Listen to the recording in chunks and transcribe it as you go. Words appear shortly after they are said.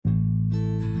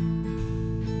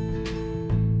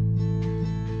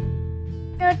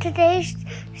So today's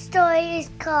story is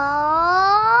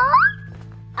called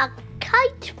A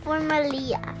Kite for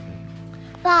Melia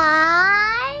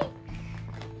by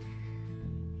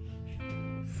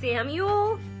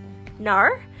Samuel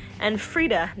Nar and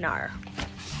Frida Nar.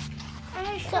 And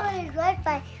the story is read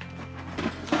by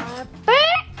Harper,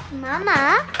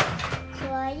 Mama,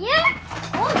 Sawyer,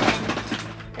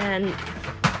 And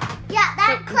yeah,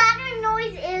 that clattering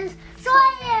noise is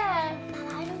Sawyer.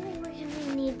 Mama, I don't think we're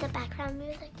gonna need the background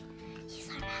music. He's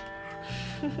our background.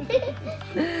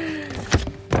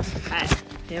 Alright,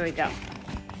 here we go.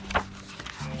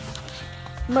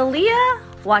 Melia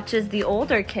watches the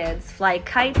older kids fly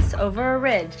kites over a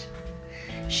ridge.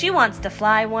 She wants to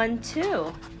fly one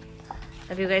too.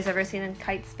 Have you guys ever seen a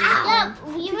kite being flown? Yeah,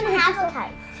 we even have a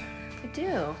kite. I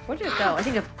do. Where did it go? I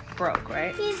think it broke,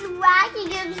 right? He's whacking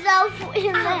himself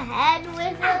in the head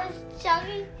with his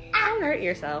chunky. Don't hurt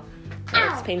yourself.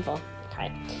 Ow. It's painful.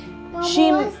 Okay. Mama,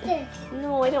 what's this?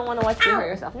 No, I don't want to watch you hurt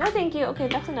yourself. No, thank you. Okay,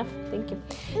 that's enough. Thank you.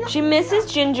 She misses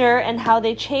Ginger and how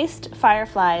they chased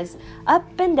fireflies up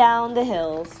and down the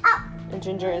hills. Ow. And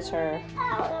Ginger is her.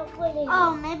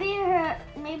 Oh,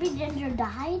 maybe Ginger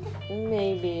died.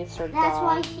 Maybe it's her That's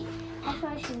dog.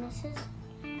 why she misses.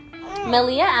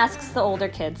 Melia asks the older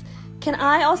kids, "Can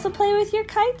I also play with your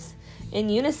kites?" In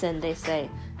unison, they say,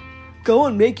 "Go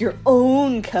and make your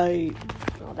own kite."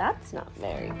 Well, that's not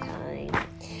very kind.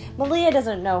 Melia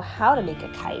doesn't know how to make a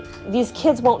kite. These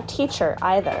kids won't teach her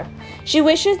either. She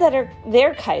wishes that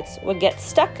their kites would get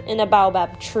stuck in a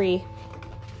baobab tree.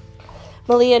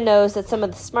 Melia knows that some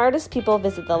of the smartest people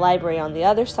visit the library on the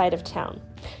other side of town.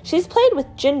 She's played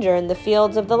with Ginger in the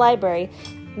fields of the library.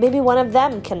 Maybe one of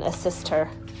them can assist her.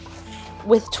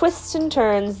 With twists and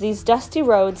turns, these dusty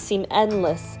roads seem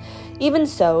endless. Even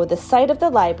so, the sight of the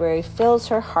library fills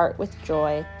her heart with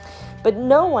joy. But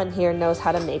no one here knows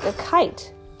how to make a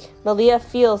kite. Melia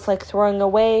feels like throwing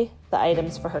away the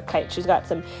items for her kite. She's got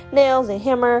some nails, a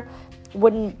hammer,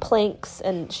 wooden planks,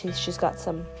 and she's got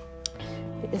some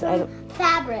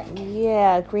fabric.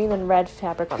 Yeah, green and red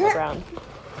fabric on the ground.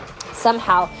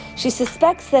 Somehow, she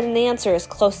suspects that an answer is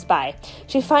close by.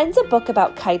 She finds a book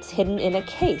about kites hidden in a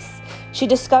case. She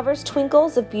discovers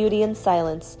twinkles of beauty and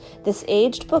silence. This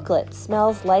aged booklet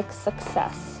smells like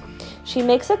success. She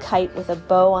makes a kite with a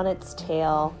bow on its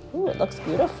tail. Ooh, it looks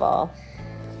beautiful.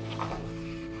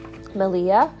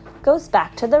 Melia goes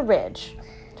back to the ridge.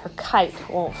 Her kite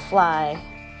won't fly.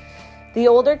 The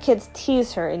older kids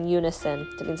tease her in unison.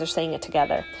 That means they're saying it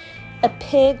together. A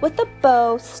pig with a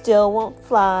bow still won't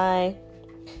fly.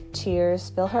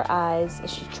 Tears fill her eyes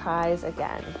as she tries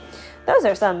again. Those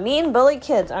are some mean bully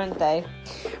kids, aren't they?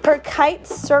 Her kite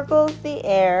circles the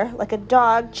air like a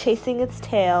dog chasing its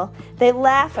tail. They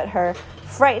laugh at her,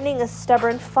 frightening a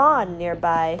stubborn fawn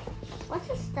nearby. What's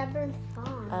a stubborn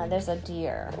fawn? There's a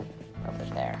deer over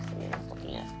there. So you're just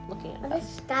looking at What them. is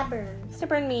stubborn?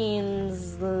 Stubborn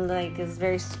means is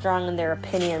very strong in their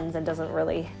opinions and doesn't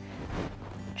really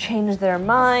change their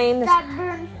mind.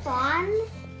 Stubborn fawn?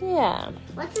 Yeah.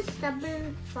 What's a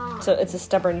stubborn fawn? So it's a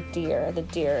stubborn deer. The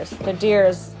deer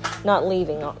is not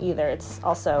leaving either. It's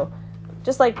also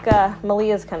just like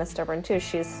Melia's kind of stubborn too.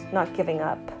 She's not giving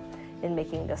up in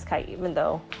making this kite, even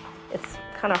though it's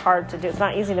kind of hard to do. It's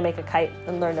not easy to make a kite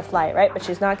and learn to fly it, right? But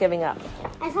she's not giving up.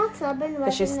 I thought stubborn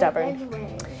was she's in stubborn. a good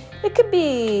way. It could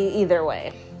be either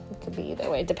way.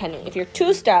 Depending. If you're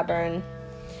too stubborn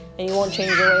and you won't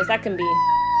change your ways, that can be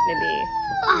maybe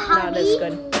not as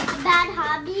good. Bad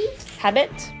hobby.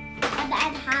 Habit? A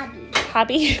bad hobby.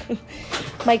 Hobby?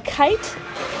 My kite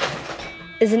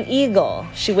is an eagle,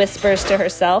 she whispers to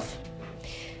herself.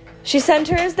 She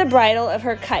centers the bridle of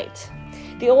her kite.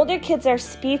 The older kids are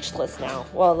speechless now.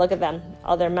 Well, look at them.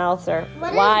 All their mouths are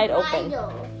wide open.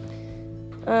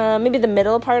 Maybe the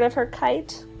middle part of her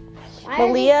kite. Why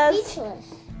Melia's, are they speechless?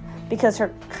 because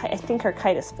I think her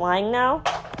kite is flying now.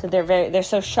 So they're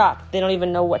so shocked. They don't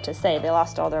even know what to say. They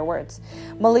lost all their words.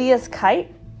 Melia's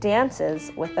kite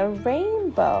dances with a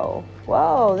rainbow.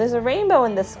 Whoa, there's a rainbow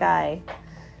in the sky.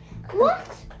 What?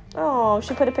 Oh,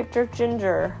 she put a picture of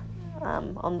Ginger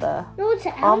on the No, it's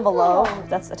an envelope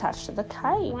that's attached to the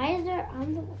kite. Why is there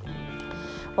envelope?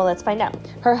 Well, let's find out.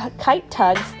 Her kite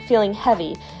tugs, feeling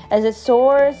heavy, as it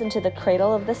soars into the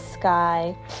cradle of the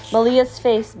sky. Melia's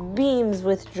face beams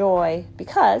with joy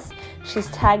because she's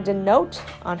tagged a note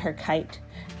on her kite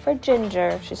for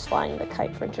Ginger. She's flying the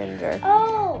kite for Ginger.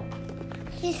 Oh,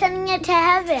 she's sending it to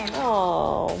heaven.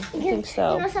 Oh, I think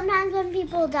so. You know, sometimes when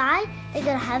people die, they go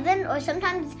to heaven, or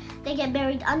sometimes they get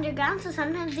buried underground, so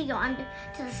sometimes they go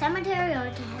to the cemetery or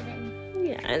to heaven.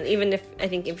 Yeah, and even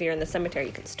if you're in the cemetery,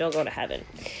 you can still go to heaven.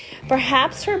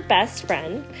 Perhaps her best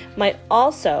friend might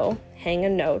also hang a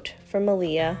note for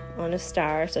Melia on a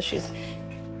star. So she's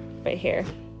right here.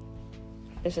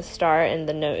 There's a star and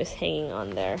the note is hanging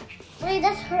on there. Wait,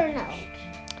 that's her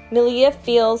note. Melia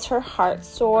feels her heart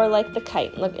soar like the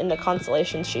kite. Look, in the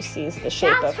constellations, she sees the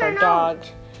shape That's of her her dog.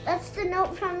 note. That's the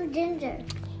note from Ginger.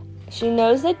 She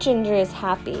knows that Ginger is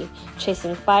happy,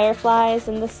 chasing fireflies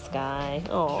in the sky.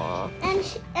 Aww.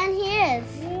 And he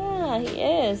is. Yeah, he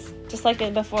is. Just like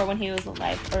before when he was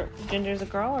alive. Or Ginger's a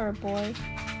girl or a boy?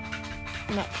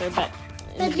 I'm not sure, but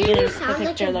in the beginning of the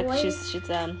picture, like a boy.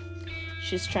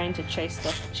 she's trying to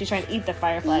she's trying to eat the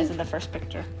fireflies in the first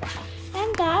picture.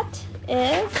 And that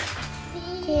is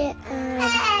The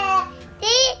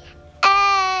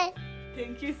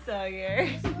Thank you, Sawyer.